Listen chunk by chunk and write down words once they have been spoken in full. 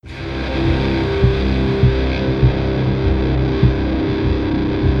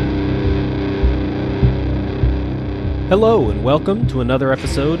Hello and welcome to another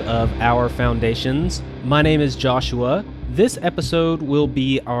episode of Our Foundations. My name is Joshua. This episode will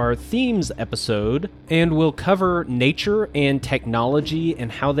be our themes episode, and we'll cover nature and technology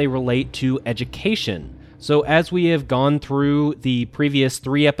and how they relate to education. So as we have gone through the previous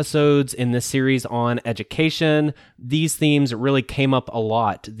 3 episodes in this series on education, these themes really came up a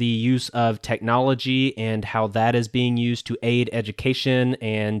lot. The use of technology and how that is being used to aid education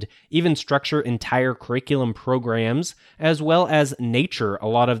and even structure entire curriculum programs, as well as nature. A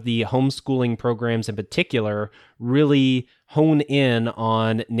lot of the homeschooling programs in particular really hone in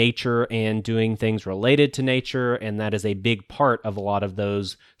on nature and doing things related to nature, and that is a big part of a lot of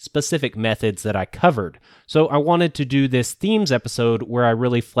those specific methods that I covered. So I wanted to do this themes episode where I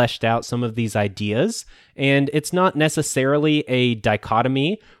really fleshed out some of these ideas, and it's not necessarily a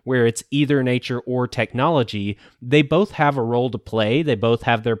dichotomy where it's either nature or technology. They both have a role to play. They both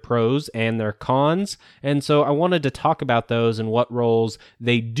have their pros and their cons, and so I wanted to talk about those and what roles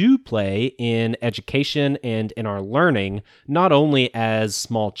they do play in education and in our learning, not only as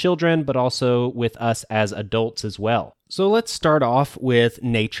small children, but also with us as adults as well. So let's start off with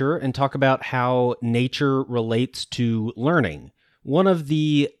nature and talk about how nature relates to learning. One of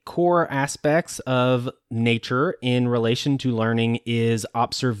the core aspects of nature in relation to learning is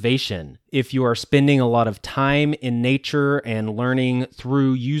observation. If you are spending a lot of time in nature and learning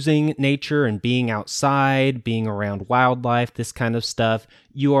through using nature and being outside, being around wildlife, this kind of stuff,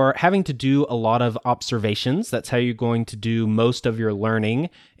 you are having to do a lot of observations. That's how you're going to do most of your learning,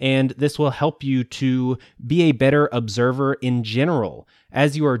 and this will help you to be a better observer in general.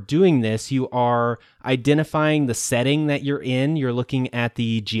 As you are doing this, you are identifying the setting that you're in. You're looking at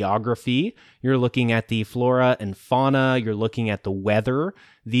the geography. You're looking at the flora and fauna. You're looking at the weather.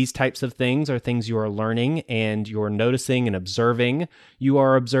 These types of things are things you are learning and you're noticing and observing. You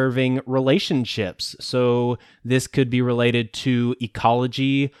are observing relationships. So this could be related to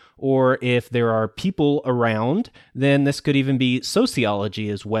ecology, or if there are people around, then this could even be sociology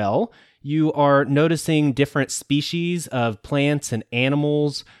as well. You are noticing different species of plants and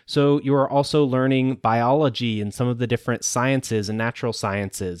animals, so you are also learning biology and some of the different sciences and natural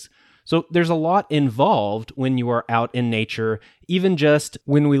sciences. So there's a lot involved when you are out in nature, even just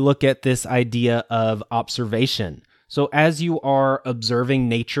when we look at this idea of observation. So as you are observing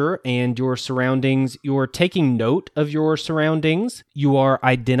nature and your surroundings, you're taking note of your surroundings. You are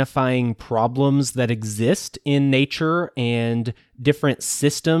identifying problems that exist in nature and different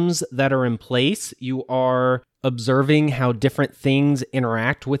systems that are in place. You are observing how different things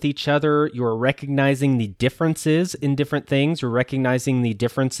interact with each other. You're recognizing the differences in different things. You're recognizing the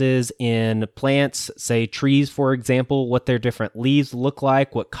differences in plants, say trees, for example, what their different leaves look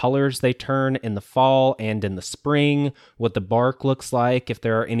like, what colors they turn in the fall and in the spring, what the bark looks like, if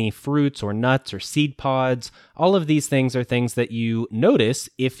there are any fruits or nuts or seed pods. All of these things are things that you notice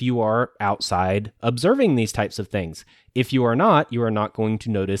if you are outside observing these types of things. If you are not going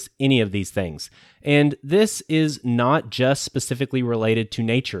to notice any of these things. And this is not just specifically related to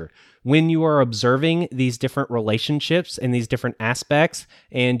nature. When you are observing these different relationships and these different aspects,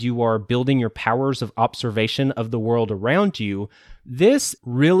 and you are building your powers of observation of the world around you, this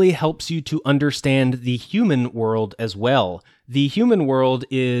really helps you to understand the human world as well. The human world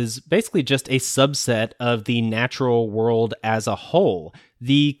is basically just a subset of the natural world as a whole.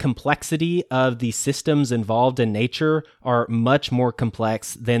 The complexity of the systems involved in nature are much more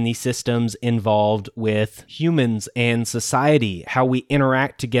complex than the systems involved with humans and society, how we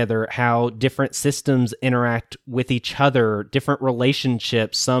interact together, how different systems interact with each other, different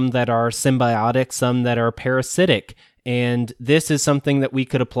relationships, some that are symbiotic, some that are parasitic. And this is something that we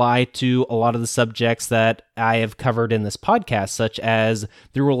could apply to a lot of the subjects that I have covered in this podcast, such as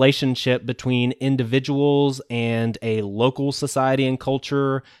the relationship between individuals and a local society and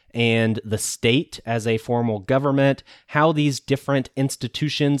culture and the state as a formal government, how these different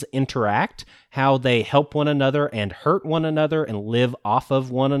institutions interact, how they help one another and hurt one another and live off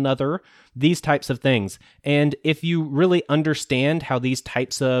of one another, these types of things. And if you really understand how these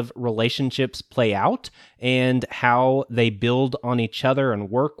types of relationships play out and how they build on each other and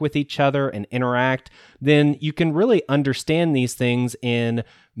work with each other and interact, then you can really understand these things in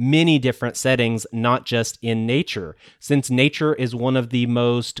many different settings, not just in nature. Since nature is one of the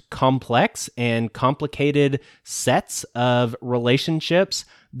most complex and complicated sets of relationships,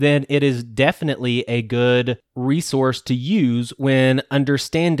 then it is definitely a good resource to use when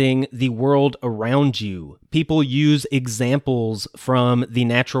understanding the world around you. People use examples from the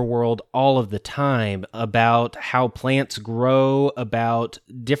natural world all of the time about how plants grow, about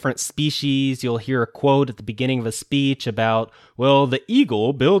different species. You'll hear a quote at the beginning of a speech about, well, the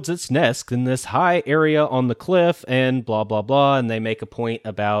eagle builds its nest in this high area on the cliff and blah, blah, blah. And they make a point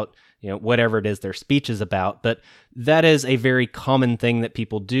about whatever it is their speech is about. But that is a very common thing that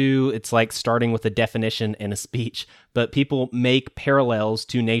people do. It's like starting with a definition in a speech, but people make parallels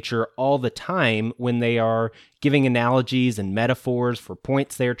to nature all the time when they are giving analogies and metaphors for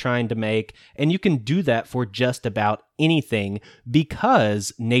points they're trying to make. And you can do that for just about anything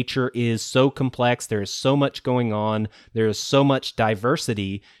because nature is so complex. There is so much going on. There is so much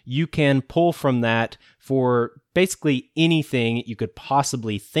diversity. You can pull from that for basically anything you could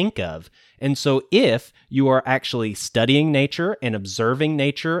possibly think of. And so if you are actually studying nature and observing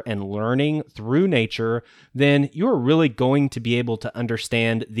nature and learning through nature, then you're really going to be able to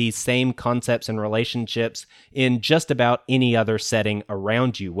understand these same concepts and relationships in just about any other setting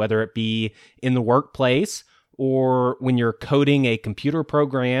around you, whether it be in the workplace or when you're coding a computer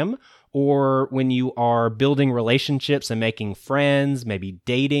program, or when you are building relationships and making friends, maybe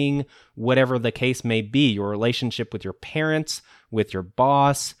dating, whatever the case may be, your relationship with your parents, with your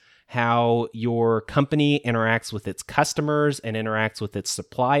boss, how your company interacts with its customers and interacts with its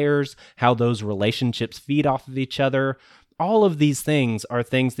suppliers, how those relationships feed off of each other. All of these things are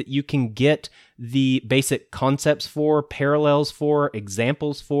things that you can get the basic concepts for, parallels for,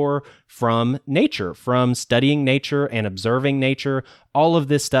 examples for from nature, from studying nature and observing nature. All of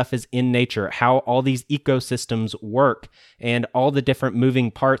this stuff is in nature, how all these ecosystems work and all the different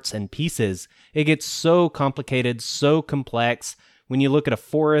moving parts and pieces. It gets so complicated, so complex. When you look at a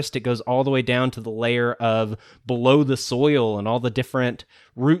forest, it goes all the way down to the layer of below the soil and all the different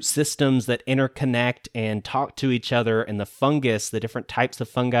root systems that interconnect and talk to each other, and the fungus, the different types of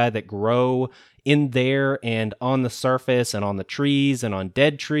fungi that grow in there and on the surface and on the trees and on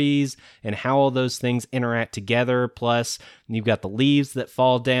dead trees, and how all those things interact together. Plus, you've got the leaves that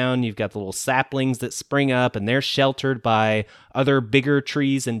fall down, you've got the little saplings that spring up, and they're sheltered by other bigger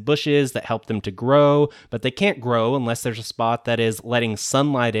trees and bushes that help them to grow, but they can't grow unless there's a spot that is letting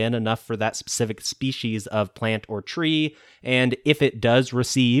sunlight in enough for that specific species of plant or tree. And if it does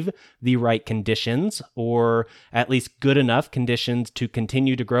receive the right conditions, or at least good enough conditions to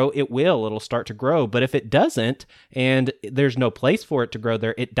continue to grow, it'll start to grow. But if it doesn't, and there's no place for it to grow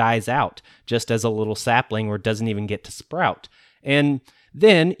there, it dies out just as a little sapling or doesn't even get to sprout. And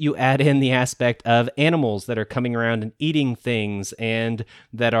then you add in the aspect of animals that are coming around and eating things and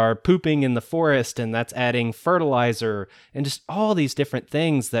that are pooping in the forest, and that's adding fertilizer and just all these different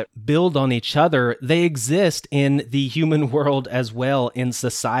things that build on each other. They exist in the human world as well, in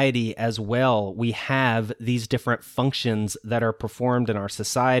society as well. We have these different functions that are performed in our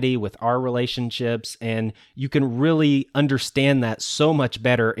society with our relationships, and you can really understand that so much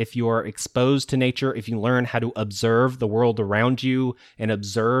better if you are exposed to nature, if you learn how to observe the world around you and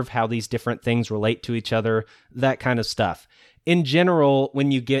observe how these different things relate to each other, that kind of stuff. In general, when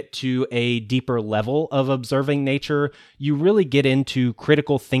you get to a deeper level of observing nature, you really get into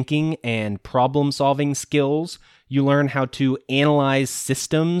critical thinking and problem-solving skills. You learn how to analyze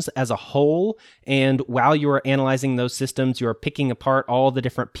systems as a whole, and while you are analyzing those systems, you are picking apart all the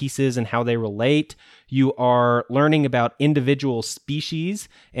different pieces and how they relate. You are learning about individual species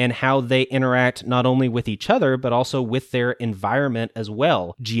and how they interact not only with each other, but also with their environment as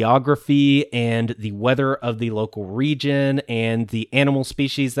well. Geography and the weather of the local region and the animal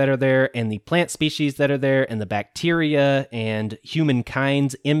species that are there and the plant species that are there and the bacteria and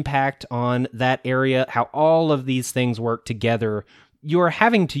humankind's impact on that area, how all of these things work together. You're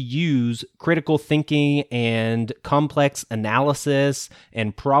having to use critical thinking and complex analysis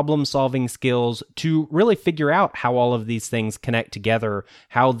and problem-solving skills to really figure out how all of these things connect together,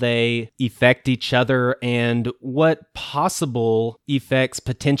 how they affect each other, and what possible effects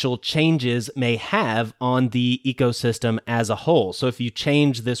potential changes may have on the ecosystem as a whole. So if you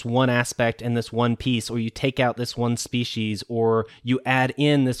change this one aspect in this one piece, or you take out this one species, or you add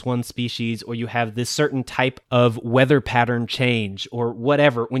in this one species, or you have this certain type of weather pattern change, or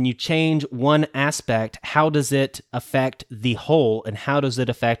whatever, when you change one aspect, how does it affect the whole, and how does it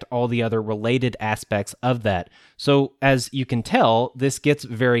affect all the other related aspects of that? So as you can tell, this gets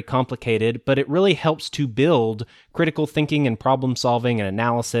very complicated, but it really helps to build critical thinking and problem solving and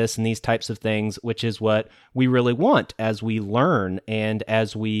analysis and these types of things, which is what we really want as we learn and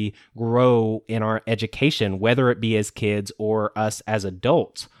as we grow in our education, whether it be as kids or us as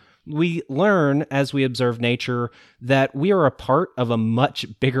adults. we learn as we observe nature that we are a part of a much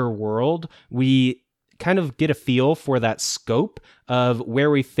bigger world. We kind of get a feel for that scope of where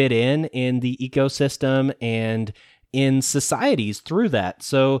we fit in the ecosystem and in societies through that.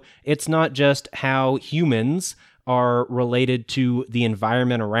 So it's not just how humans are related to the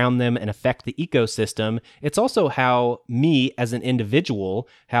environment around them and affect the ecosystem. It's also how me as an individual,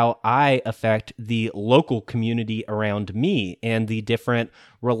 how I affect the local community around me and the different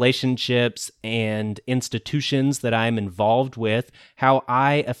relationships and institutions that I'm involved with, how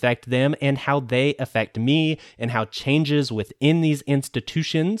I affect them and how they affect me, and how changes within these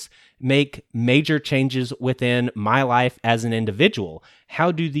institutions make major changes within my life as an individual.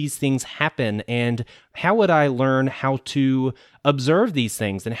 How do these things happen, and how would I learn how to observe these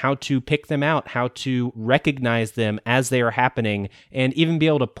things and how to pick them out, how to recognize them as they are happening, and even be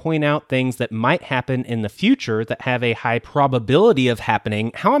able to point out things that might happen in the future that have a high probability of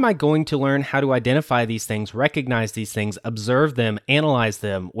happening? How am I going to learn how to identify these things, recognize these things, observe them, analyze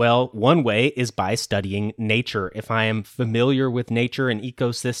them? Well, one way is by studying nature. If I am familiar with nature and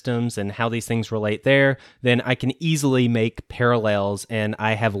ecosystems and how these things relate there, then I can easily make parallels, and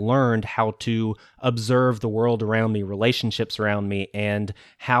I have learned how to observe the world around me, relationships around me, and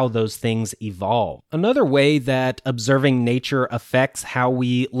how those things evolve. Another way that observing nature affects how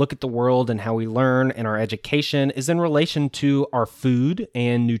we look at the world and how we learn in our education is in relation to our food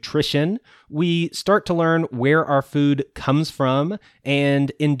and nutrition. We start to learn where our food comes from,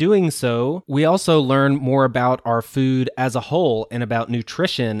 and in doing so, we also learn more about our food as a whole, and about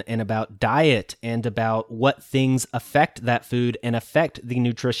nutrition, and about diet, and about what things affect that food and affect the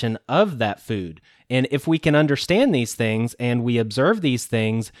nutrition of that food. And if we can understand these things and we observe these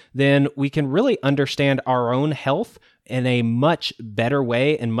things, then we can really understand our own health in a much better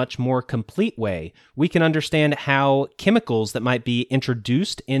way and much more complete way. We can understand how chemicals that might be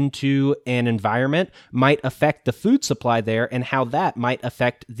introduced into an environment might affect the food supply there, and how that might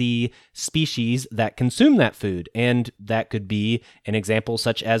affect the species that consume that food. And that could be an example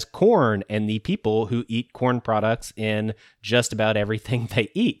such as corn and the people who eat corn products in just about everything they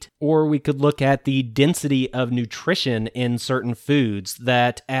eat. Or we could look at the density of nutrition in certain foods,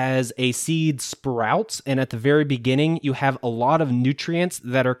 that as a seed sprouts and at the very beginning you have a lot of nutrients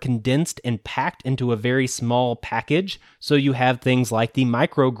that are condensed and packed into a very small package. So you have things like the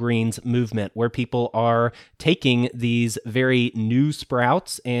microgreens movement, where people are taking these very new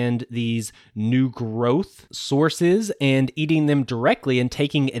sprouts and these new growth sources and eating them directly and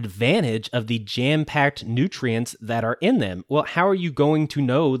taking advantage of the jam-packed nutrients that are in them. Well, how are you going to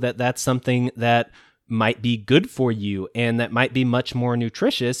know that that's something that might be good for you and that might be much more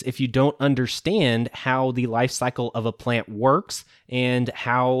nutritious if you don't understand how the life cycle of a plant works and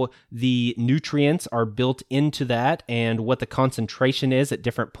how the nutrients are built into that and what the concentration is at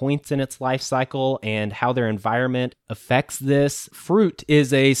different points in its life cycle and how their environment affects this? Fruit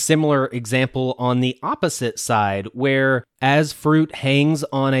is a similar example on the opposite side, where as fruit hangs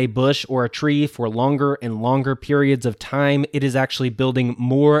on a bush or a tree for longer and longer periods of time, it is actually building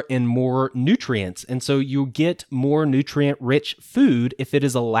more and more nutrients. And so you get more nutrient-rich food if it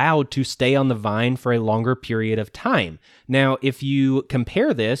is allowed to stay on the vine for a longer period of time. Now, if you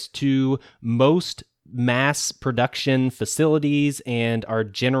compare this to most mass production facilities and our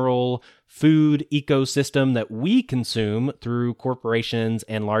general food ecosystem that we consume through corporations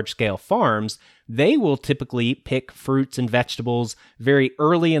and large-scale farms, they will typically pick fruits and vegetables very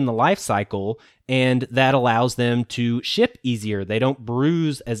early in the life cycle, and that allows them to ship easier. They don't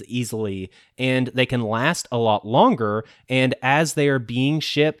bruise as easily, and they can last a lot longer. And as they are being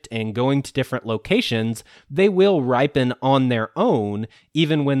shipped and going to different locations, they will ripen on their own,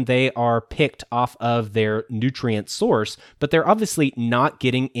 even when they are picked off of their nutrient source. But they're obviously not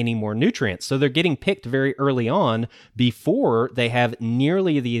getting any more nutrients. So they're getting picked very early on before they have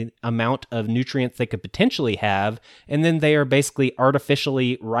nearly the amount of nutrients they could potentially have. And then they are basically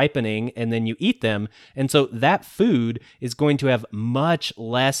artificially ripening, and then you eat them. And so that food is going to have much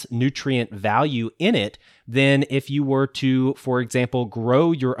less nutrient value in it than if you were to, for example,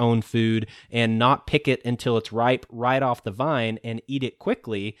 grow your own food and not pick it until it's ripe right off the vine and eat it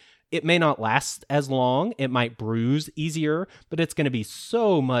quickly. It may not last as long, it might bruise easier, but it's going to be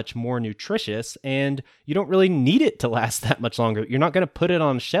so much more nutritious, and you don't really need it to last that much longer. You're not going to put it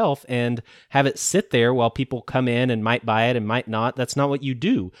on a shelf and have it sit there while people come in and might buy it and might not. That's not what you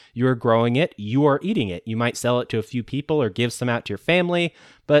do. You are growing it, you are eating it. You might sell it to a few people or give some out to your family,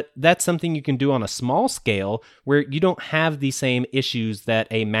 but that's something you can do on a small scale where you don't have the same issues that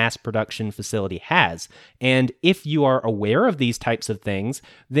a mass production facility has. And if you are aware of these types of things,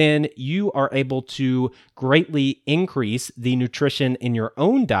 then you are able to greatly increase the nutrition in your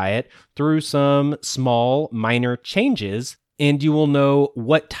own diet through some small, minor changes. And you will know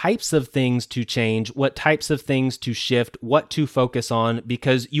what types of things to change, what types of things to shift, what to focus on,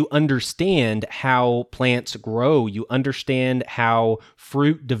 because you understand how plants grow. You understand how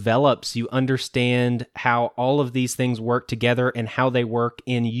fruit develops. You understand how all of these things work together and how they work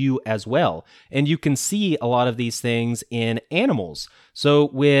in you as well. And you can see a lot of these things in animals. So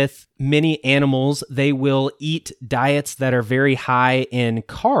with many animals, they will eat diets that are very high in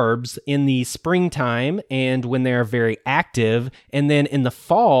carbs in the springtime and when they're very active. And then in the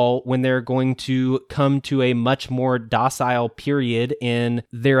fall, when they're going to come to a much more docile period in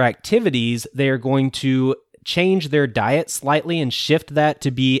their activities, they're going to change their diet slightly and shift that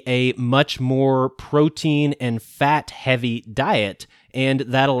to be a much more protein and fat heavy diet. And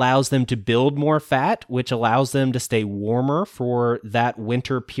that allows them to build more fat, which allows them to stay warmer for that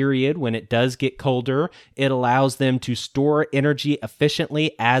winter period when it does get colder. It allows them to store energy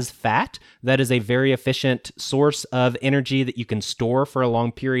efficiently as fat. That is a very efficient source of energy that you can store for a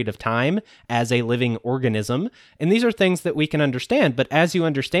long period of time as a living organism. And these are things that we can understand. But as you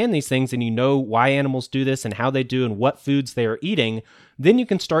understand these things and you know why animals do this and how they do and what foods they are eating, then you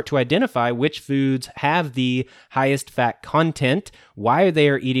can start to identify which foods have the highest fat content, why they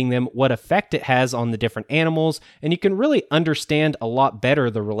are eating them, what effect it has on the different animals, and you can really understand a lot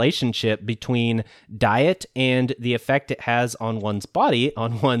better the relationship between diet and the effect it has on one's body,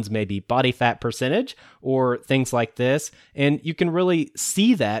 on one's maybe body fat percentage or things like this. And you can really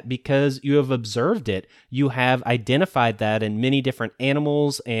see that because you have observed it. You have identified that in many different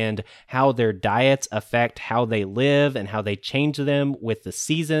animals and how their diets affect how they live and how they change them with the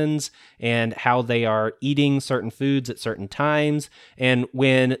seasons and how they are eating certain foods at certain times. And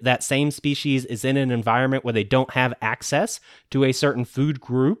when that same species is in an environment where they don't have access to a certain food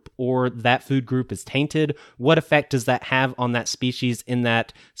group or that food group is tainted, what effect does that have on that species in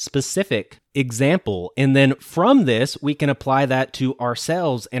that specific example? And then from this, we can apply that to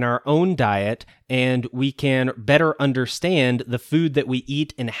ourselves and our own diet, and we can better understand the food that we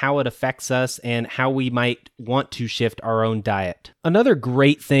eat and how it affects us and how we might want to shift our own diet. Another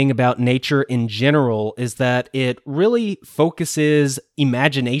great thing about nature in general is that it really focuses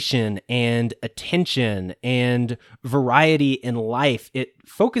imagination and attention and variety in life. It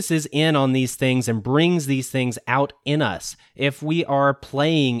focuses in on these things and brings these things out in us. If we are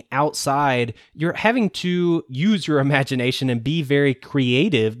playing outside, you're having to use your imagination and be very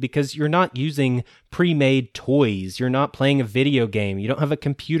creative because you're not using pre-made toys. You're not playing a video game. You don't have a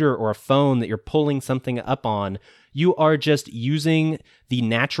computer or a phone that you're pulling something up on. You are just using the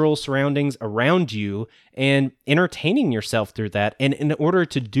natural surroundings around you and entertaining yourself through that. And in order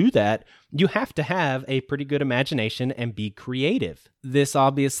to do that, you have to have a pretty good imagination and be creative. This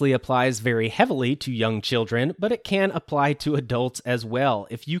obviously applies very heavily to young children, but it can apply to adults as well.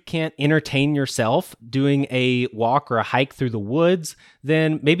 If you can't entertain yourself doing a walk or a hike through the woods,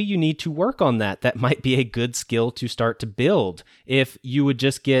 then maybe you need to work on that. That might be a good skill to start to build. If you would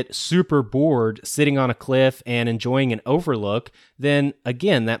just get super bored sitting on a cliff and enjoying an overlook, then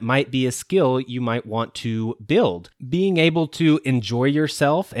again, that might be a skill you might want to build. Being able to enjoy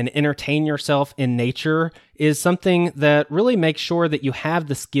yourself and entertain yourself in nature is something that really makes sure that you have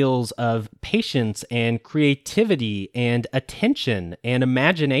the skills of patience and creativity and attention and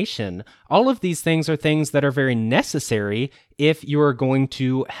imagination. All of these things are things that are very necessary if you are going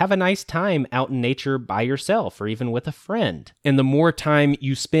to have a nice time out in nature by yourself or even with a friend. And the more time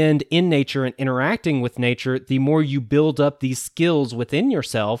you spend in nature and interacting with nature, the more you build up these skills within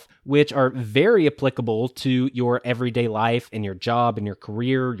yourself, which are very applicable to your everyday life and your job and your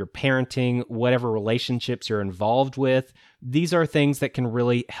career, your parenting, whatever relationships you're involved with. These are things that can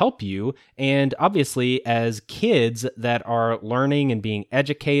really help you. And obviously, as kids that are learning and being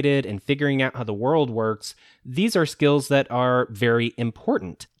educated and figuring out how the world works, these are skills that are very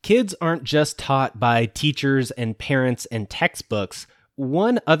important. Kids aren't just taught by teachers and parents and textbooks.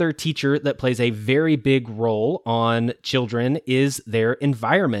 One other teacher that plays a very big role on children is their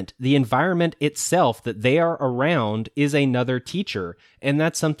environment. The environment itself that they are around is another teacher, and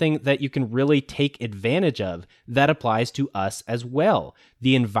that's something that you can really take advantage of. That applies to us as well.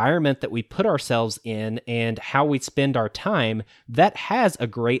 The environment that we put ourselves in and how we spend our time, that has a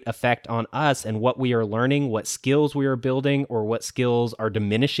great effect on us and what we are learning, what skills we are building, or what skills are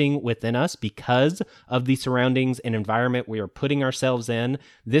diminishing within us because of the surroundings and environment we are putting ourselves ourselves in,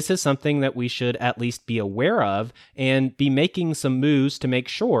 this is something that we should at least be aware of and be making some moves to make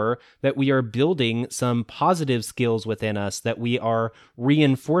sure that we are building some positive skills within us, that we are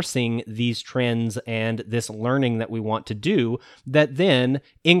reinforcing these trends and this learning that we want to do, that then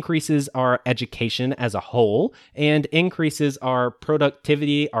increases our education as a whole and increases our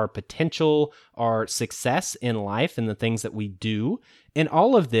productivity, our potential, our success in life and the things that we do. And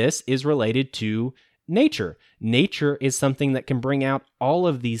all of this is related to nature. Nature is something that can bring out all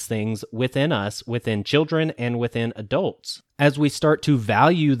of these things within us, within children and within adults. As we start to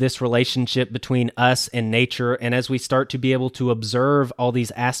value this relationship between us and nature, and as we start to be able to observe all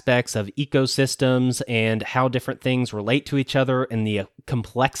these aspects of ecosystems and how different things relate to each other and the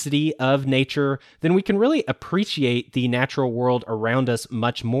complexity of nature, then we can really appreciate the natural world around us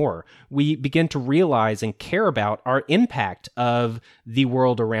much more. We begin to realize and care about our impact of the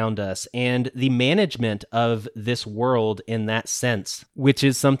world around us and the management of this world in that sense, which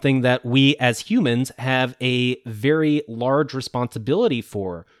is something that we as humans have a very large responsibility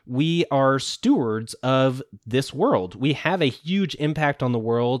for. We are stewards of this world. We have a huge impact on the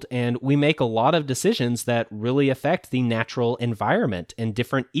world, and we make a lot of decisions that really affect the natural environment and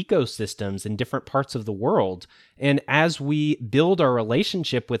different ecosystems in different parts of the world. And as we build our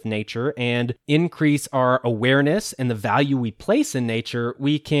relationship with nature and increase our awareness and the value we place in nature,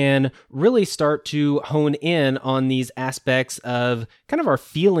 we can really start to hone in on these aspects of kind of our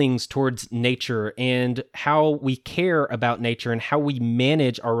feelings towards nature and how we care about nature and how we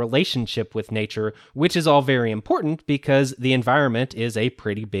manage our relationship with nature, which is all very important because the environment is a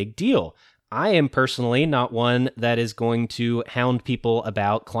pretty big deal. I am personally not one that is going to hound people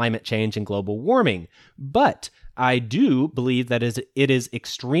about climate change and global warming, but I do believe that it is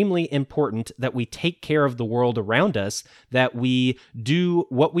extremely important that we take care of the world around us, that we do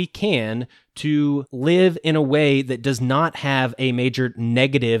what we can to live in a way that does not have a major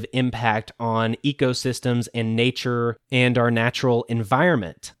negative impact on ecosystems and nature and our natural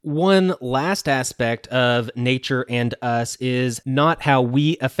environment. One last aspect of nature and us is not how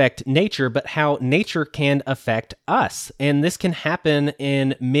we affect nature, but how nature can affect us. And this can happen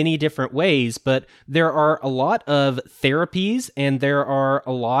in many different ways, but there are a lot of therapies and there are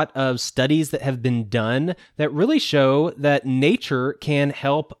a lot of studies that have been done that really show that nature can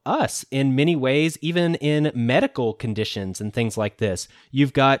help us in many ways, even in medical conditions and things like this.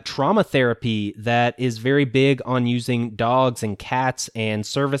 You've got trauma therapy that is very big on using dogs and cats and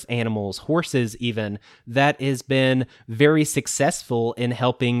service animals, horses even, that has been very successful in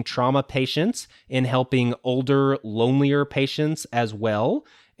helping trauma patients, in helping older, lonelier patients as well,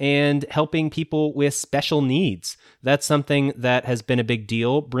 and helping people with special needs. That's something that has been a big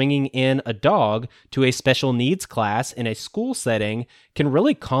deal. Bringing in a dog to a special needs class in a school setting can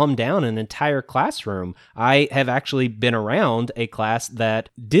really calm down an entire classroom. I have actually been around a class that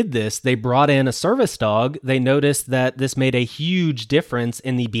did this. They brought in a service dog. They noticed that this made a huge difference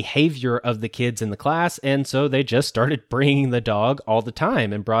in the behavior of the kids in the class, and so they just started bringing the dog all the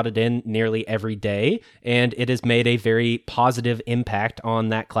time and brought it in nearly every day, and it has made a very positive impact on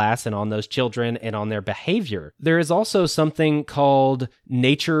that class and on those children and on their behavior. There is also something called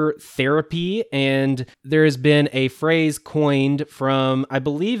nature therapy, and there has been a phrase coined from, I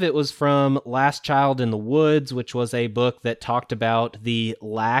believe it was from Last Child in the Woods, which was a book that talked about the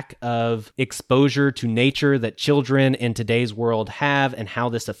lack of exposure to nature that children in today's world have and how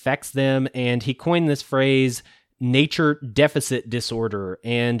this affects them. And he coined this phrase, nature deficit disorder,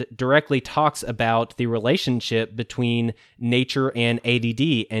 and directly talks about the relationship between nature and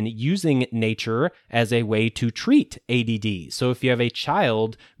ADD and using nature as a way to treat ADD. So if you have a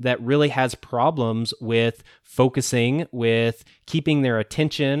child that really has problems with focusing, with keeping their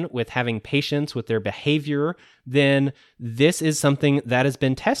attention, with having patience with their behavior, then this is something that has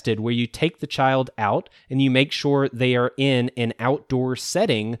been tested where you take the child out and you make sure they are in an outdoor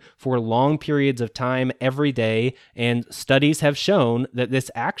setting for long periods of time every day. And studies have shown that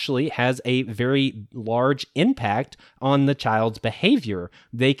this actually has a very large impact on the child's behavior.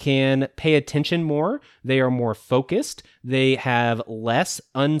 They can pay attention more. They are more focused. They have less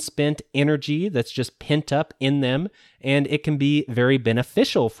unspent energy that's just pent up in them. And it can be very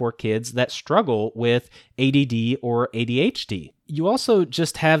beneficial for kids that struggle with ADD or ADHD. You also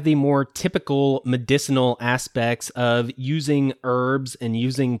just have the more typical medicinal aspects of using herbs and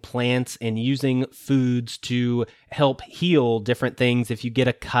using plants and using foods to help heal different things. If you get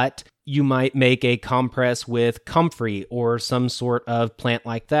a cut, you might make a compress with comfrey or some sort of plant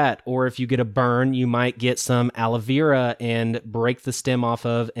like that. Or if you get a burn, you might get some aloe vera and break the stem off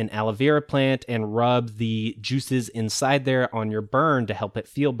of an aloe vera plant and rub the juices inside there on your burn to help it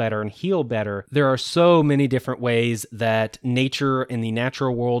feel better and heal better. There are so many different ways that nature and the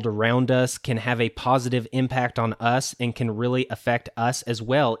natural world around us can have a positive impact on us and can really affect us as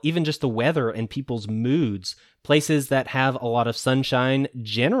well. Even just the weather and people's moods. Places that have a lot of sunshine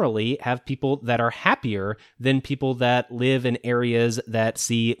generally have people that are happier than people that live in areas that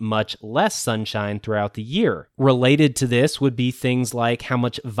see much less sunshine throughout the year. Related to this would be things like how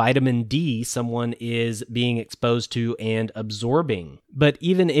much vitamin D someone is being exposed to and absorbing. But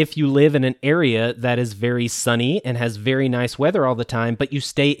even if you live in an area that is very sunny and has very nice weather all the time, but you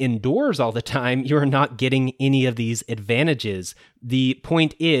stay indoors all the time, you're not getting any of these advantages. The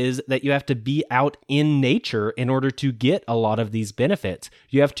point is that you have to be out in nature in order to get a lot of these benefits.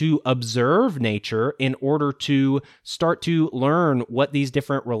 You have to observe nature in order to start to learn what these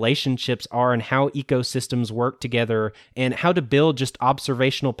different relationships are and how ecosystems work together and how to build just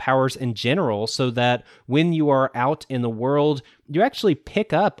observational powers in general so that when you are out in the world, you actually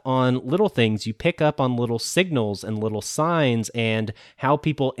pick up on little things. You pick up on little signals and little signs and how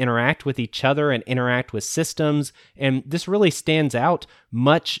people interact with each other and interact with systems. And this really stands out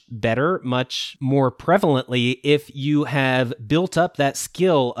much better, much more prevalently if you have built up that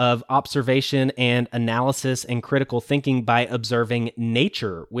skill of observation and analysis and critical thinking by observing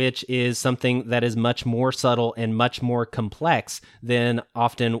nature, which is something that is much more subtle and much more complex than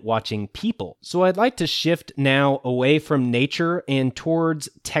often watching people. So I'd like to shift now away from nature and towards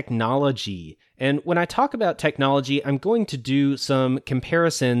technology. And when I talk about technology, I'm going to do some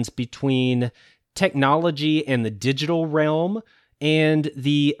comparisons between technology and the digital realm and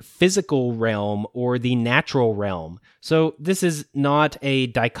the physical realm or the natural realm. So this is not a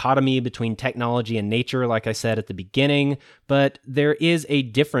dichotomy between technology and nature, like I said at the beginning, but there is a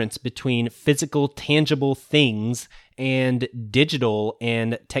difference between physical, tangible things and digital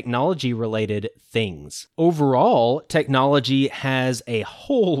and technology-related things. Overall, technology has a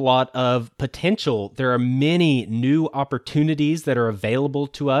whole lot of potential. There are many new opportunities that are available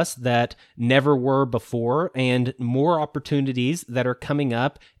to us that never were before, and more opportunities that are coming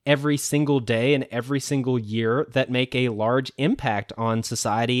up every single day and every single year that make a large impact on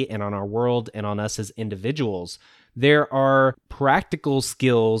society and on our world and on us as individuals. There are practical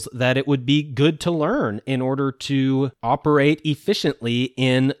skills that it would be good to learn in order to operate efficiently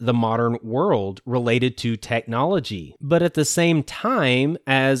in the modern world related to technology. But at the same time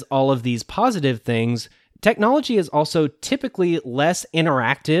as all of these positive things, technology is also typically less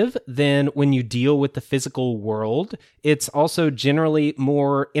interactive than when you deal with the physical world. It's also generally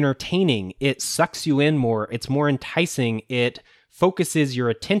more entertaining. It sucks you in more. It's more enticing. It focuses your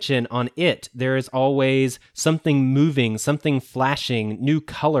attention on it. There is always something moving, something flashing, new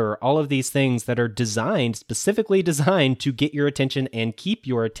color, all of these things that are specifically designed to get your attention and keep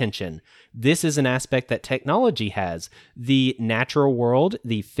your attention. This is an aspect that technology has. The natural world,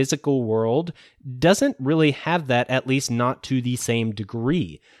 the physical world, doesn't really have that, at least not to the same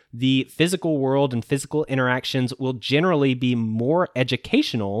degree. The physical world and physical interactions will generally be more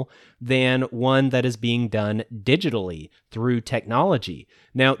educational than one that is being done digitally through technology.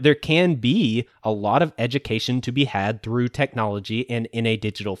 Now, there can be a lot of education to be had through technology and in a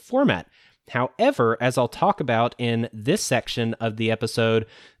digital format. However, as I'll talk about in this section of the episode,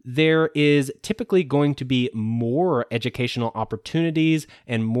 there is typically going to be more educational opportunities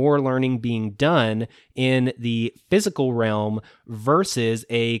and more learning being done in the physical realm versus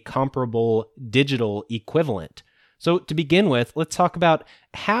a comparable digital equivalent. So to begin with, let's talk about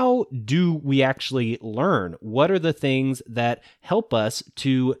how do we actually learn? What are the things that help us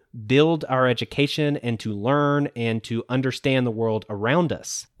to build our education and to learn and to understand the world around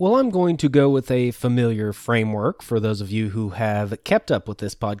us? Well, I'm going to go with a familiar framework for those of you who have kept up with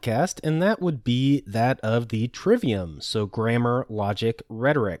this podcast, and that would be that of the trivium, so grammar, logic,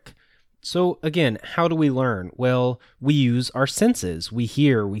 rhetoric. So again, how do we learn? Well, we use our senses. We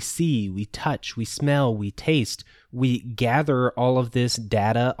hear, we see, we touch, we smell, we taste. We gather all of this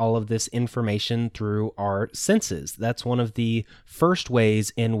data, all of this information through our senses. That's one of the first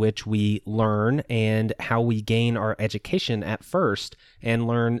ways in which we learn and how we gain our education at first and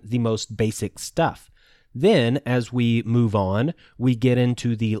learn the most basic stuff. Then, as we move on, we get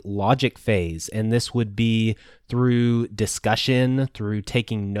into the logic phase, and this would be through discussion, through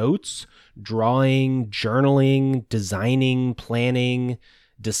taking notes, drawing, journaling, designing, planning,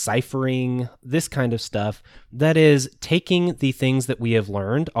 deciphering, this kind of stuff. That is taking the things that we have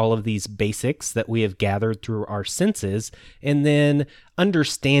learned, all of these basics that we have gathered through our senses, and then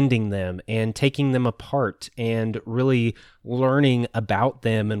understanding them and taking them apart and really learning about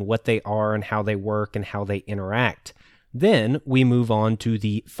them and what they are and how they work and how they interact. Then we move on to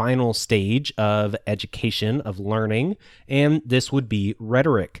the final stage of education, of learning, and this would be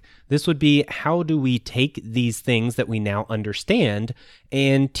rhetoric. This would be, how do we take these things that we now understand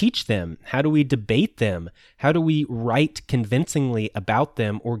and teach them? How do we debate them? How do we write convincingly about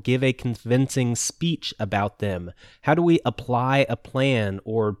them or give a convincing speech about them? How do we apply a plan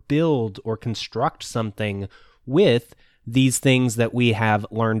or build or construct something with these things that we have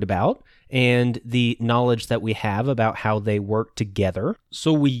learned about and the knowledge that we have about how they work together?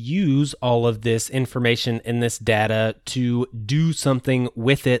 So we use all of this information and this data to do something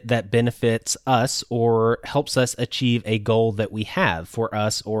with it that benefits us or helps us achieve a goal that we have for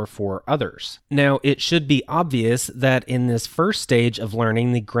us or for others. Now, it should be obvious that in this first stage of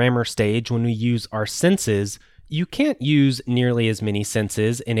learning, the grammar stage, when we use our senses, you can't use nearly as many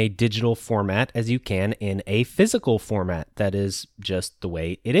senses in a digital format as you can in a physical format. That is just the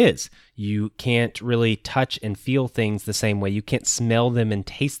way it is. You can't really touch and feel things the same way. You can't smell them and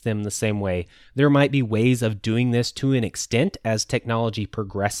taste them the same way. There might be ways of doing this to an extent as technology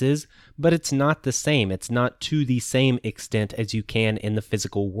progresses, but it's not the same. It's not to the same extent as you can in the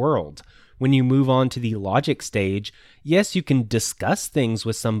physical world. When you move on to the logic stage, yes, you can discuss things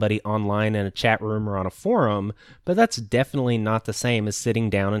with somebody online in a chat room or on a forum, but that's definitely not the same as sitting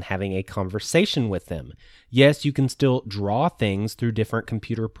down and having a conversation with them. Yes, you can still draw things through different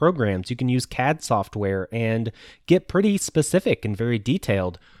computer programs. You can use CAD software and get pretty specific and very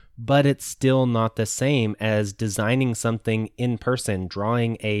detailed, but it's still not the same as designing something in person,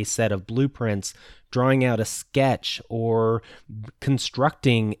 drawing a set of blueprints, drawing out a sketch, or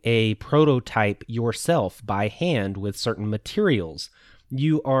constructing a prototype yourself by hand with certain materials.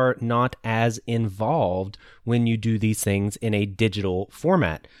 You are not as involved when you do these things in a digital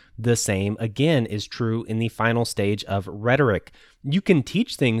format. The same, again, is true in the final stage of rhetoric. You can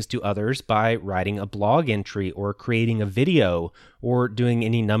teach things to others by writing a blog entry or creating a video or doing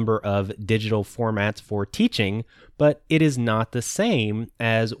any number of digital formats for teaching, but it is not the same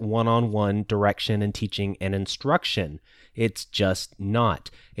as one-on-one direction and teaching and instruction. It's just not.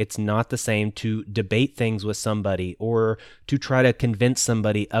 It's not the same to debate things with somebody or to try to convince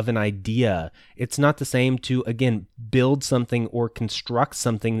somebody of an idea. It's not the same to, again, build something or construct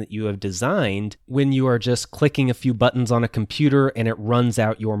something that you have designed when you are just clicking a few buttons on a computer and it runs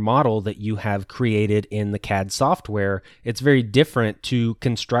out your model that you have created in the CAD software. It's very different to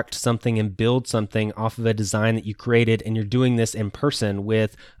construct something and build something off of a design that you created, and you're doing this in person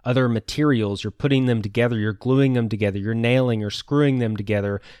with other materials. You're putting them together, you're gluing them together, you're nailing or screwing them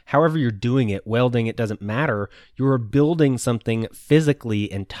together. However you're doing it, welding, it doesn't matter. You're building something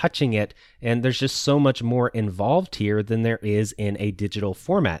physically and touching it, and there's just so much more involved here than there is in a digital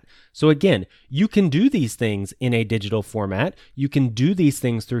format. So again, you can do these things in a digital format. You can do these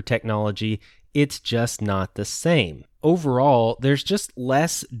things through technology. It's just not the same. Overall, there's just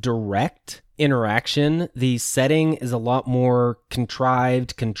less direct interaction. The setting is a lot more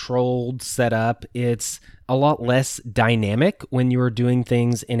contrived, controlled, set up. It's a lot less dynamic when you are doing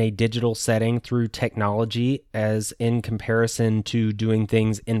things in a digital setting through technology as in comparison to doing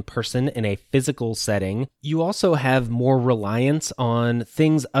things in person in a physical setting. You also have more reliance on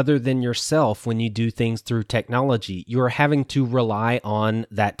things other than yourself when you do things through technology. You're having to rely on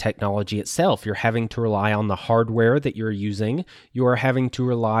that technology itself. You're having to rely on the hardware that you're using. You are having to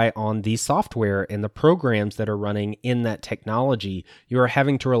rely on the software and the programs that are running in that technology. You are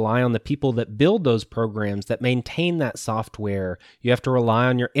having to rely on the people that build those programs, that maintain that software. You have to rely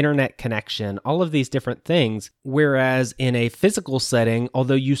on your internet connection, all of these different things. Whereas in a physical setting,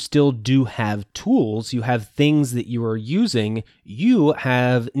 although you still do have tools, you have things that you are using, you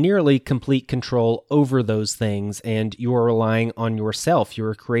have nearly complete control over those things, and you are relying on yourself. You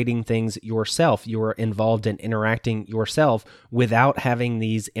are creating things yourself. You are involved in interacting yourself without having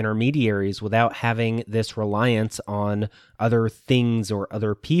these intermediaries, without having this reliance on other things or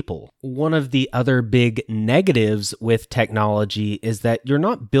other people. One of the other big negatives with technology is that you're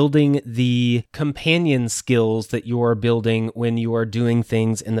not building the companion skills that you are building when you are doing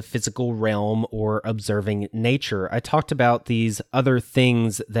things in the physical realm or observing nature. I talked about these other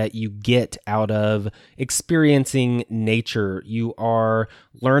things that you get out of experiencing nature. You are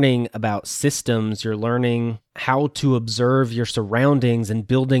learning about systems, you're learning how to observe your surroundings and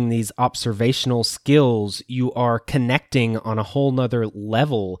building these observational skills. You are connecting on a whole nother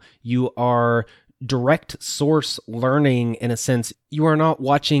level. You are direct source learning in a sense. You are not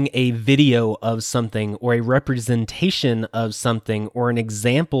watching a video of something or a representation of something or an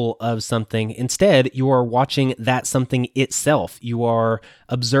example of something. Instead, you are watching that something itself. You are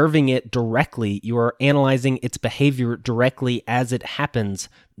observing it directly. You are analyzing its behavior directly as it happens.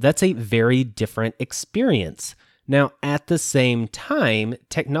 That's a very different experience. Now, at the same time,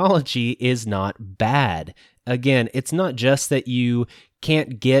 technology is not bad. Again, it's not just that you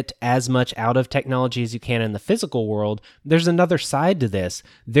can't get as much out of technology as you can in the physical world. There's another side to this.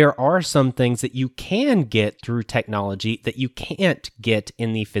 There are some things that you can get through technology that you can't get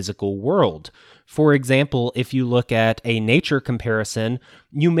in the physical world. For example, if you look at a nature comparison,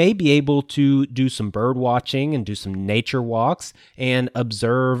 you may be able to do some bird watching and do some nature walks and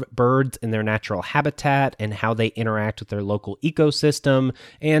observe birds in their natural habitat and how they interact with their local ecosystem.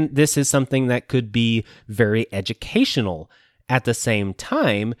 And this is something that could be very educational. At the same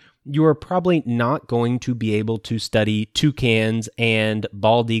time, you are probably not going to be able to study toucans and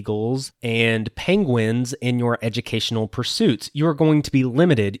bald eagles and penguins in your educational pursuits. You are going to be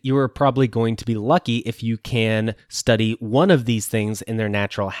limited. You are probably going to be lucky if you can study one of these things in their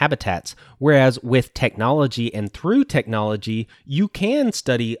natural habitats. Whereas with technology and through technology, you can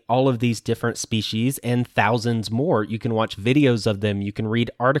study all of these different species and thousands more. You can watch videos of them. You can read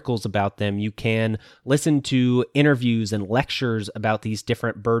articles about them. You can listen to interviews and lectures about these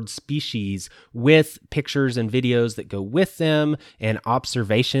different bird species with pictures and videos that go with them and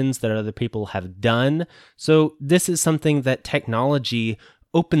observations that other people have done. So this is something that technology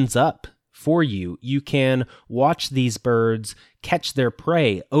opens up for you. You can watch these birds catch their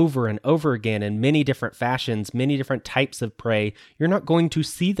prey over and over again in many different fashions, many different types of prey. You're not going to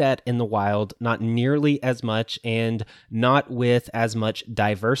see that in the wild, not nearly as much and not with as much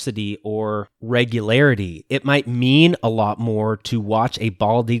diversity or regularity. It might mean a lot more to watch a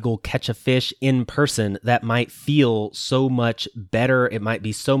bald eagle catch a fish in person. That might feel so much better. It might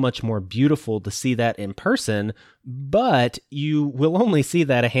be so much more beautiful to see that in person, but you will only see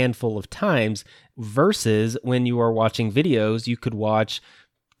that a handful of times versus when you are watching videos, you could watch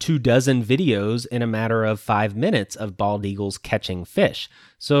 24 videos in a matter of 5 minutes of bald eagles catching fish.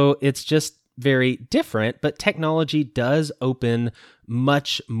 So it's just very different, but technology does open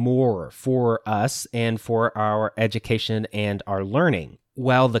much more for us and for our education and our learning.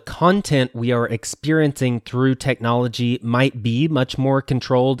 While the content we are experiencing through technology might be much more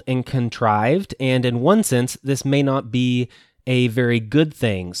controlled and contrived, and in one sense, this may not be a very good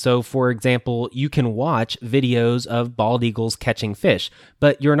thing. So, for example, you can watch videos of bald eagles catching fish,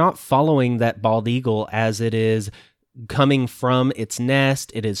 but you're not following that bald eagle as it is coming from its nest.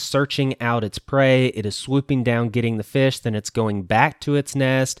 It is searching out its prey. It is swooping down, getting the fish. Then it's going back to its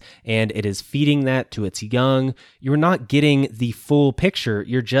nest and it is feeding that to its young. You're not getting the full picture.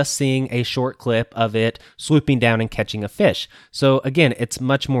 You're just seeing a short clip of it swooping down and catching a fish. So again, it's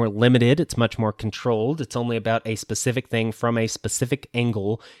much more limited. It's much more controlled. It's only about a specific thing from a specific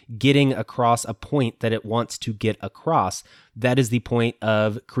angle, getting across a point that it wants to get across. That is the point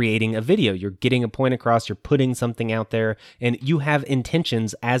of creating a video. You're getting a point across, you're putting something out there, and you have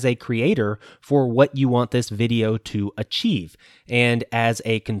intentions as a creator for what you want this video to achieve. And as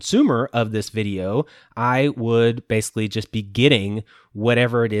a consumer of this video, I would basically just be getting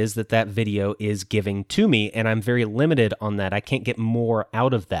whatever it is that that video is giving to me, and I'm very limited on that. I can't get more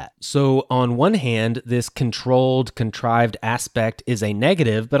out of that. So on one hand, this controlled, contrived aspect is a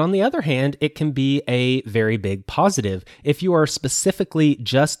negative, but on the other hand, it can be a very big positive. If you are specifically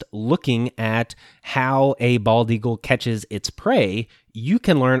just looking at how a bald eagle catches its prey, you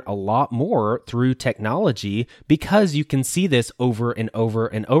can learn a lot more through technology because you can see this over and over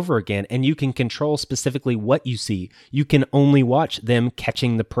and over again, and you can control specifically what you see. You can only watch them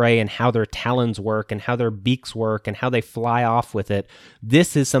catching the prey and how their talons work and how their beaks work and how they fly off with it.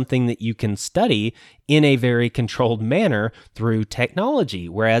 This is something that you can study in a very controlled manner through technology,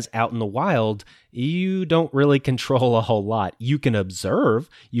 whereas out in the wild, you don't really control a whole lot. You can observe,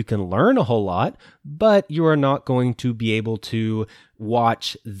 you can learn a whole lot, but you are not going to be able to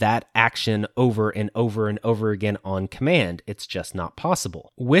watch that action over and over and over again on command. It's just not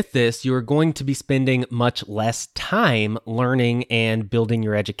possible. With this, you're going to be spending much less time learning and building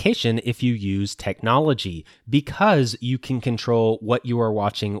your education if you use technology, because you can control what you are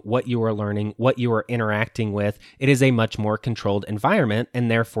watching, what you are learning, what you are interacting interacting with, it is a much more controlled environment,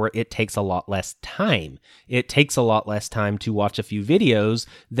 and therefore it takes a lot less time. It takes a lot less time to watch a few videos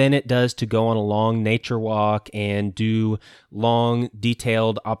than it does to go on a long nature walk and do long,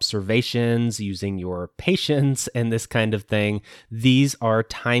 detailed observations using your patience and this kind of thing. These are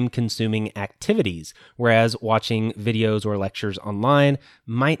time-consuming activities, whereas watching videos or lectures online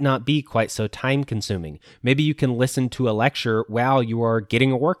might not be quite so time-consuming. Maybe you can listen to a lecture while you are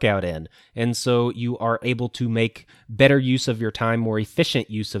getting a workout in, and so you are able to make better use of your time, more efficient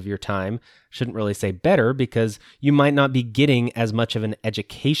use of your time. Shouldn't really say better, because you might not be getting as much of an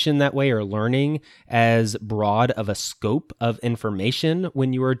education that way or learning as broad of a scope of information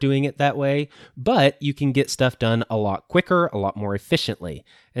when you are doing it that way, but you can get stuff done a lot quicker, a lot more efficiently.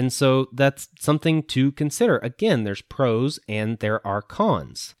 And so that's something to consider. Again, there's pros and there are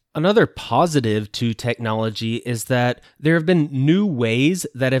cons. Another positive to technology is that there have been new ways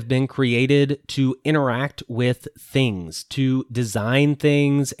that have been created to interact with things, to design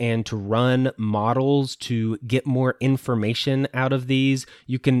things and to run models to get more information out of these.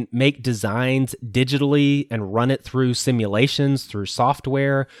 You can make designs digitally and run it through simulations, through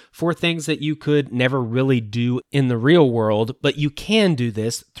software, for things that you could never really do in the real world, but you can do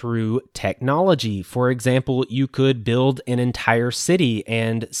this through technology. For example, you could build an entire city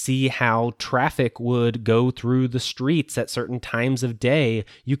and see how traffic would go through the streets at certain times of day.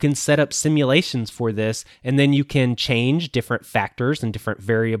 You can set up simulations for this, and then you can change different factors and different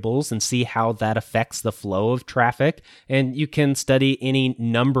variables and see how that affects the flow of traffic. And you can study any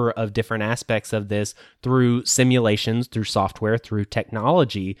number of different aspects of this through simulations, through software, through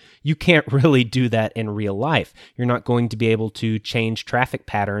technology. You can't really do that in real life. You're not going to be able to change traffic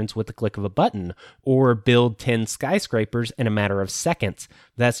patterns with the click of a button or build 10 skyscrapers in a matter of seconds.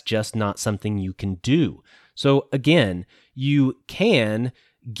 That's just not something you can do. So again, you can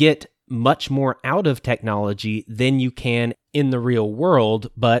get much more out of technology than you can in the real world,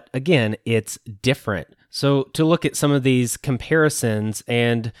 but again, it's different. So to look at some of these comparisons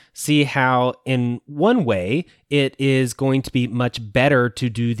and see how in one way it is going to be much better to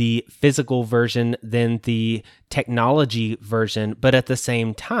do the physical version than the technology version, but at the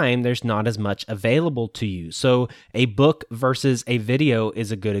same time, there's not as much available to you. So a book versus a video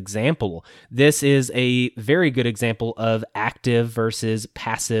is a good example. This is a very good example of active versus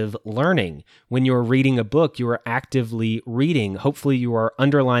passive learning. When you're reading a book, you are actively reading. Hopefully you are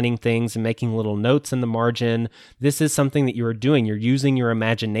underlining things and making little notes in the margin. This is something that you are doing. You're using your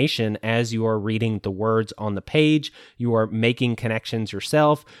imagination as you are reading the words on the page. You are making connections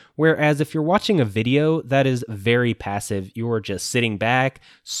yourself. Whereas if you're watching a video, that is very passive. You are just sitting back,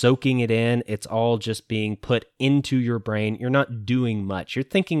 soaking it in. It's all just being put into your brain. You're not doing much. You're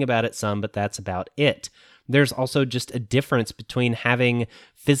thinking about it some, but that's about it. There's also just a difference between having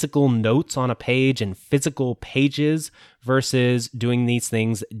physical notes on a page and physical pages versus doing these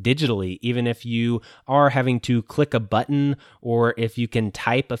things digitally. Even if you are having to click a button or if you can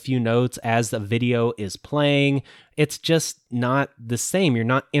type a few notes as the video is playing, it's just not the same. You're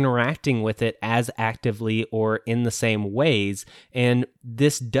not interacting with it as actively or in the same ways. And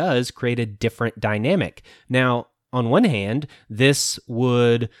this does create a different dynamic. Now, on one hand, this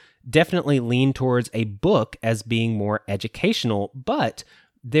would definitely lean towards a book as being more educational, but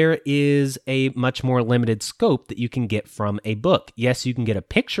there is a much more limited scope that you can get from a book. Yes, you can get a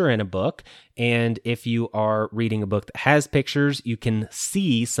picture in a book, and if you are reading a book that has pictures, you can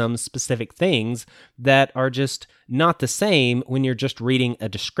see some specific things that are just not the same when you're just reading a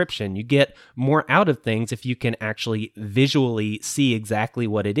description. You get more out of things if you can actually visually see exactly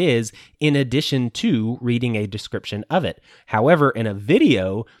what it is, in addition to reading a description of it. However, in a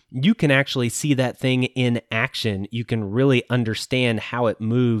video, you can actually see that thing in action. You can really understand how it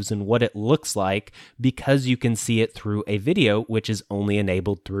moves and what it looks like because you can see it through a video, which is only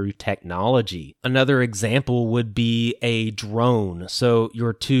enabled through technology. Another example would be a drone. So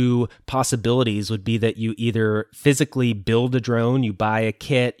your two possibilities would be that you either physically build a drone, you buy a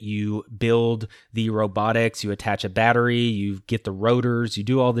kit, you build the robotics, you attach a battery, you get the rotors, you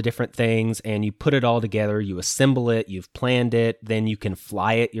do all the different things, and you put it all together, you assemble it, you've planned it, then you can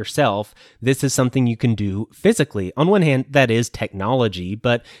fly it yourself. This is something you can do physically. On one hand, that is technology,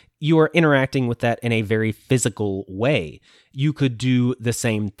 but you are interacting with that in a very physical way. You could do the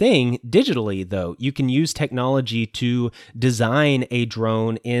same thing digitally, though. You can use technology to design a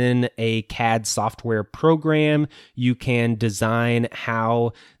drone in a CAD software program. You can design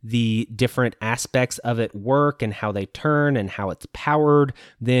how the different aspects of it work and how they turn and how it's powered.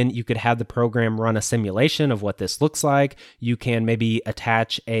 Then you could have the program run a simulation of what this looks like. You can maybe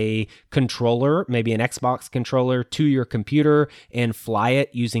attach a controller, maybe an Xbox controller, to your computer and fly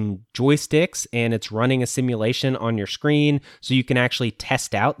it using using joysticks and it's running a simulation on your screen so you can actually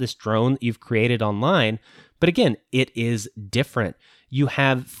test out this drone that you've created online. But again, it is different. You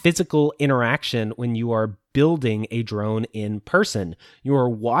have physical interaction when you are building a drone in person. You are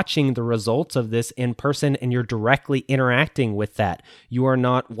watching the results of this in person and you're directly interacting with that. You are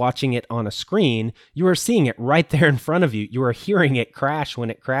not watching it on a screen. You are seeing it right there in front of you. You are hearing it crash when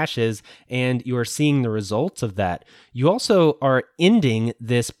it crashes and you are seeing the results of that. You also are ending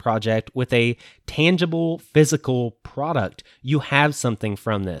this project with a tangible physical product. You have something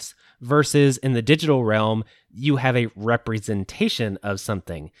from this. Versus in the digital realm, you have a representation of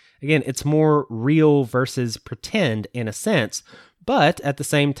something. Again, it's more real versus pretend in a sense, but at the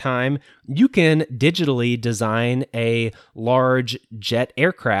same time, you can digitally design a large jet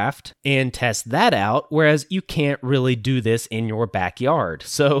aircraft and test that out, whereas you can't really do this in your backyard.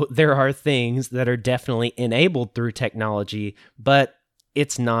 So there are things that are definitely enabled through technology, but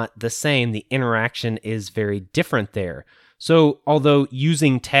it's not the same. The interaction is very different there. So although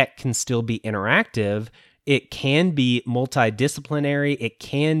using tech can still be interactive, it can be multidisciplinary, it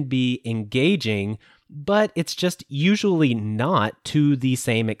can be engaging, but it's just usually not to the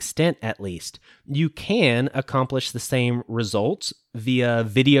same extent, at least. You can accomplish the same results via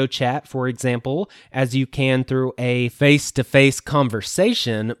video chat, for example, as you can through a face-to-face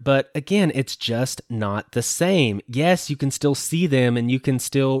conversation, but again, it's just not the same. Yes, you can still see them and you can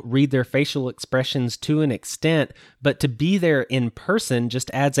still read their facial expressions to an extent, but to be there in person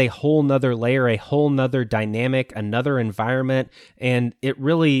just adds a whole nother layer, a whole nother dynamic, another environment, and it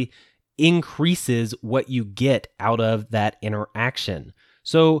really increases what you get out of that interaction.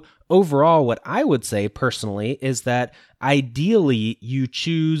 So overall, what I would say personally is that ideally you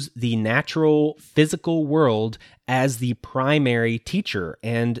choose the natural physical world as the primary teacher.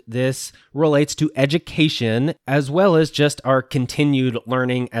 And this relates to education as well as just our continued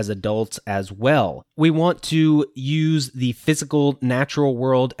learning as adults as well. We want to use the physical natural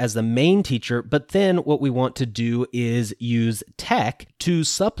world as the main teacher, but then what we want to do is use tech to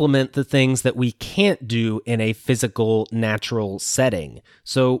supplement the things that we can't do in a physical natural setting.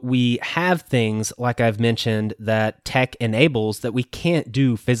 So we have things, like I've mentioned, that tech enables that we can't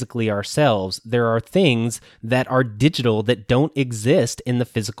do physically ourselves. There are things that are digital that don't exist in the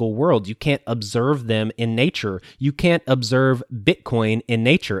physical world. You can't observe them in nature. You can't observe Bitcoin in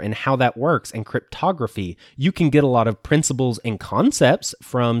nature and how that works and cryptography. You can get a lot of principles and concepts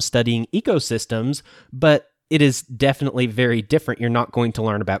from studying ecosystems, but it is definitely very different. You're not going to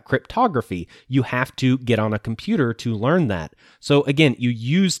learn about cryptography. You have to get on a computer to learn that. So again, you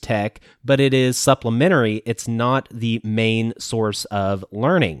use tech, but it is supplementary. It's not the main source of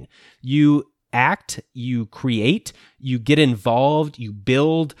learning. You act, you create, you get involved, you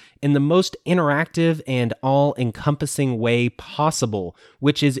build in the most interactive and all-encompassing way possible,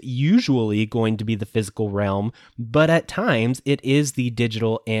 which is usually going to be the physical realm, but at times it is the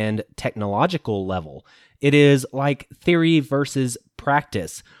digital and technological level. It is like theory versus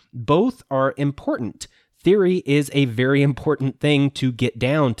practice. Both are important. Theory is a very important thing to get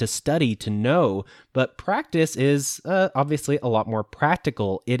down, to study, to know, but practice is obviously a lot more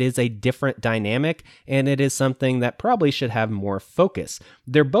practical. It is a different dynamic, and it is something that probably should have more focus.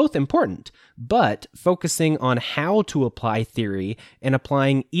 They're both important, but focusing on how to apply theory and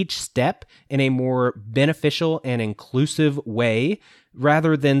applying each step in a more beneficial and inclusive way,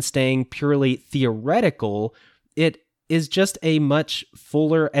 rather than staying purely theoretical, it is just a much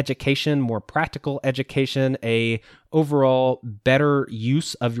fuller education, more practical education, a overall better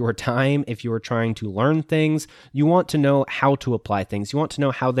use of your time if you are trying to learn things. You want to know how to apply things. You want to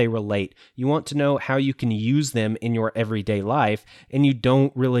know how they relate. You want to know how you can use them in your everyday life, and you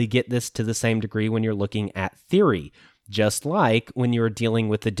don't really get this to the same degree when you're looking at theory. Just like when you're dealing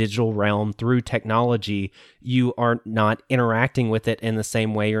with the digital realm through technology, you are not interacting with it in the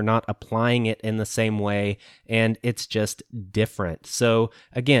same way, you're not applying it in the same way, and it's just different. So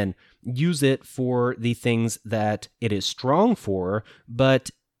again, use it for the things that it is strong for,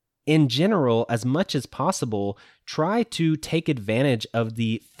 but in general, as much as possible, try to take advantage of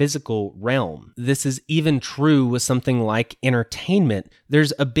the physical realm. This is even true with something like entertainment.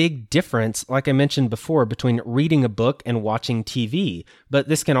 There's a big difference, like I mentioned before, between reading a book and watching TV, but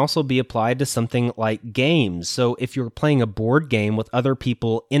this can also be applied to something like games. So if you're playing a board game with other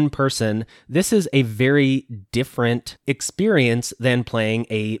people in person, this is a very different experience than playing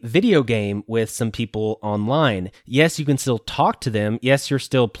a video game with some people online. Yes, you can still talk to them. Yes, you're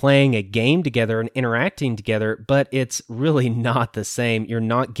still playing a game together and interacting together, but it's really not the same. You're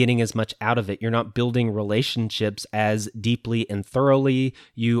not getting as much out of it. You're not building relationships as deeply and thoroughly.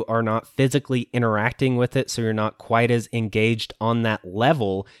 You are not physically interacting with it, so you're not quite as engaged on that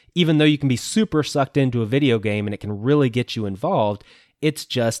level. Even though you can be super sucked into a video game and it can really get you involved, it's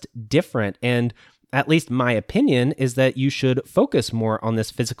just different. And at least my opinion is that you should focus more on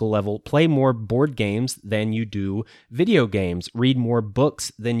this physical level, play more board games than you do video games, read more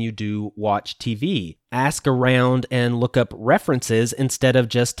books than you do watch TV. Ask around and look up references instead of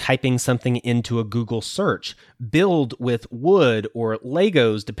just typing something into a Google search. Build with wood or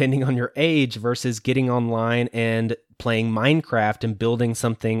Legos, depending on your age, versus getting online and playing Minecraft and building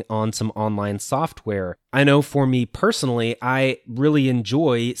something on some online software. I know for me personally, I really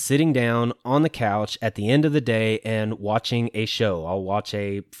enjoy sitting down on the couch at the end of the day and watching a show. I'll watch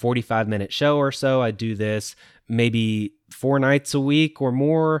a 45-minute show or so. I do this maybe 4 nights a week or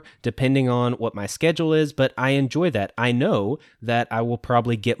more, depending on what my schedule is, but I enjoy that. I know that I will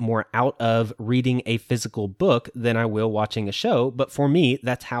probably get more out of reading a physical book than I will watching a show, but for me,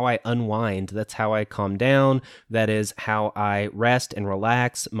 that's how I unwind. That's how I calm down. That is how I rest and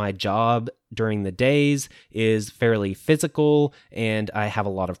relax. My job during the days is fairly physical, and I have a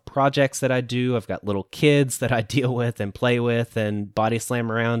lot of projects that I do. I've got little kids that I deal with and play with and body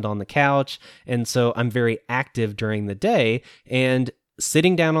slam around on the couch, and so I'm very active during the day, and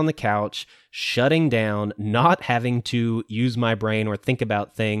sitting down on the couch, shutting down, not having to use my brain or think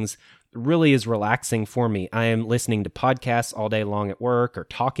about things really is relaxing for me. I am listening to podcasts all day long at work or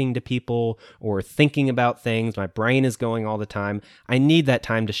talking to people or thinking about things. My brain is going all the time. I need that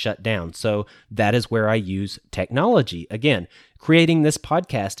time to shut down. So that is where I use technology. Again, creating this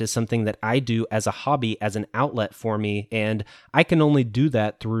podcast is something that I do as a hobby, as an outlet for me, and I can only do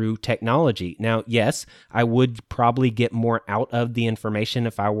that through technology. Now, yes, I would probably get more out of the information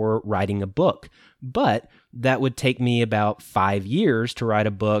if I were writing a book, but that would take me about 5 years to write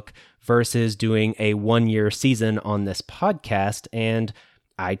a book versus doing a 1-year season on this podcast, and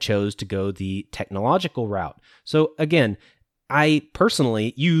I chose to go the technological route. So again, I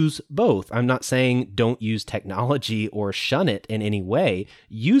personally use both. I'm not saying don't use technology or shun it in any way.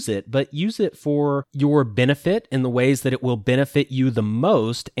 Use it, but use it for your benefit in the ways that it will benefit you the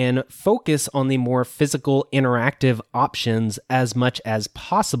most, and focus on the more physical, interactive options as much as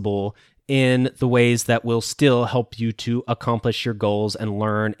possible in the ways that will still help you to accomplish your goals and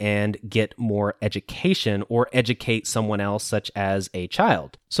learn and get more education or educate someone else, such as a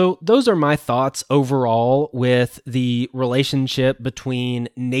child. So those are my thoughts overall with the relationship between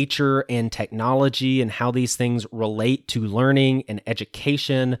nature and technology and how these things relate to learning and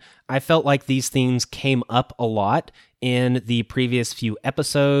education. I felt like these themes came up a lot in the previous few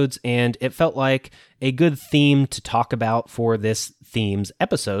episodes, and it felt like a good theme to talk about for this themes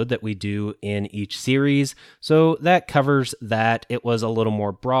episode that we do in each series. So that covers that. It was a little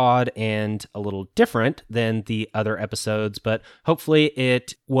more broad and a little different than the other episodes, but hopefully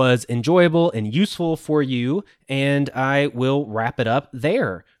it was enjoyable and useful for you, and I will wrap it up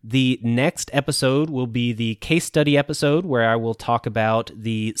there. The next episode will be the case study episode, where I will talk about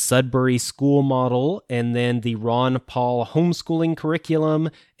the Sudbury school model and then the Ron Paul homeschooling curriculum,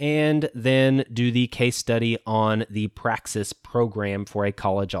 and then do the case study on the Praxis program for a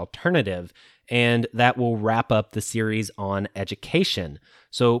college alternative. And that will wrap up the series on education.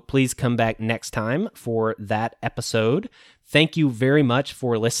 So please come back next time for that episode. Thank you very much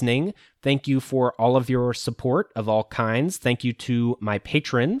for listening. Thank you for all of your support of all kinds. Thank you to my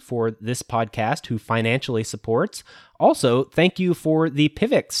patron for this podcast who financially supports. Also, thank you for the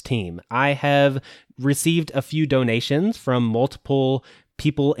Pivx team. I have received a few donations from multiple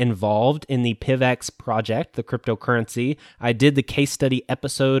people involved in the PivX project, the cryptocurrency. I did the case study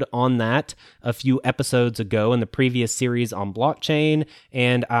episode on that a few episodes ago in the previous series on blockchain,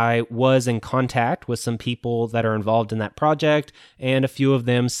 and I was in contact with some people that are involved in that project, and a few of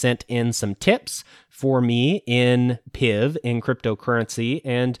them sent in some tips for me in Piv, in cryptocurrency,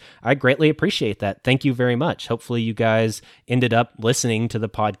 and I greatly appreciate that. Thank you very much. Hopefully you guys ended up listening to the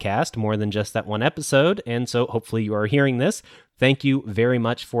podcast more than just that one episode, and so hopefully you are hearing this. Thank you very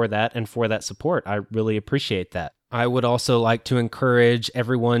much for that and for that support. I really appreciate that. I would also like to encourage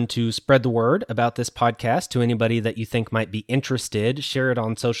everyone to spread the word about this podcast to anybody that you think might be interested. Share it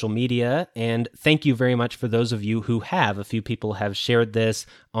on social media. And thank you very much for those of you who have. A few people have shared this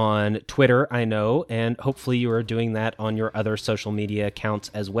on Twitter, I know, and hopefully you are doing that on your other social media accounts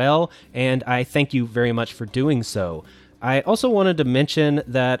as well. And I thank you very much for doing so. I also wanted to mention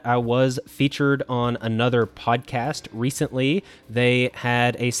that I was featured on another podcast recently. They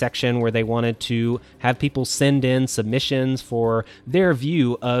had a section where they wanted to have people send in submissions for their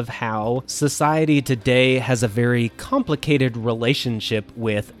view of how society today has a very complicated relationship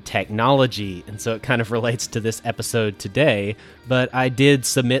with technology. And so it kind of relates to this episode today. But I did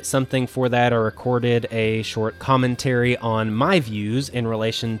submit something for that. I recorded a short commentary on my views in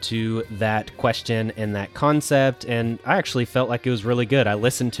relation to that question and that concept, and I actually felt like it was really good. I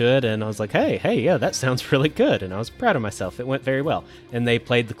listened to it and I was like, hey, yeah, that sounds really good, and I was proud of myself. It went very well. And they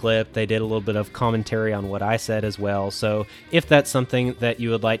played the clip. They did a little bit of commentary on what I said as well. So if that's something that you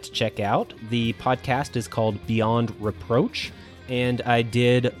would like to check out, the podcast is called Beyond Reproach. And I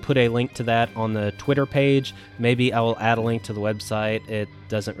did put a link to that on the Twitter page. Maybe I will add a link to the website. It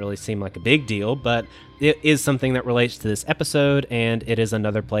doesn't really seem like a big deal, but it is something that relates to this episode, and it is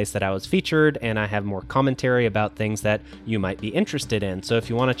another place that I was featured, and I have more commentary about things that you might be interested in. So if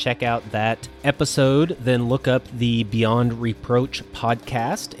you want to check out that episode, then look up the Beyond Reproach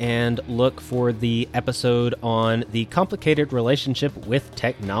podcast and look for the episode on the complicated relationship with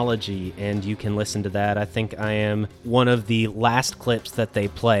technology, and you can listen to that. I think I am one of the last clips that they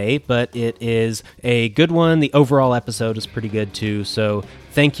play, but it is a good one. The overall episode is pretty good too, so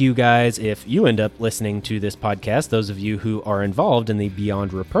thank you guys if you end up listening to this podcast. Those of you who are involved in the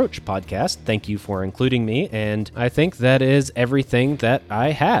Beyond Reproach podcast, thank you for including me, and I think that is everything that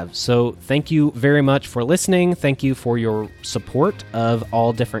I have. So thank you very much for listening. Thank you for your support of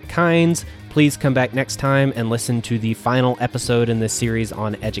all different kinds. Please come back next time and listen to the final episode in this series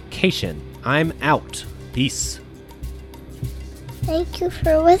on education. I'm out. Peace. Thank you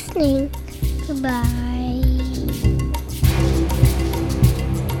for listening. Goodbye.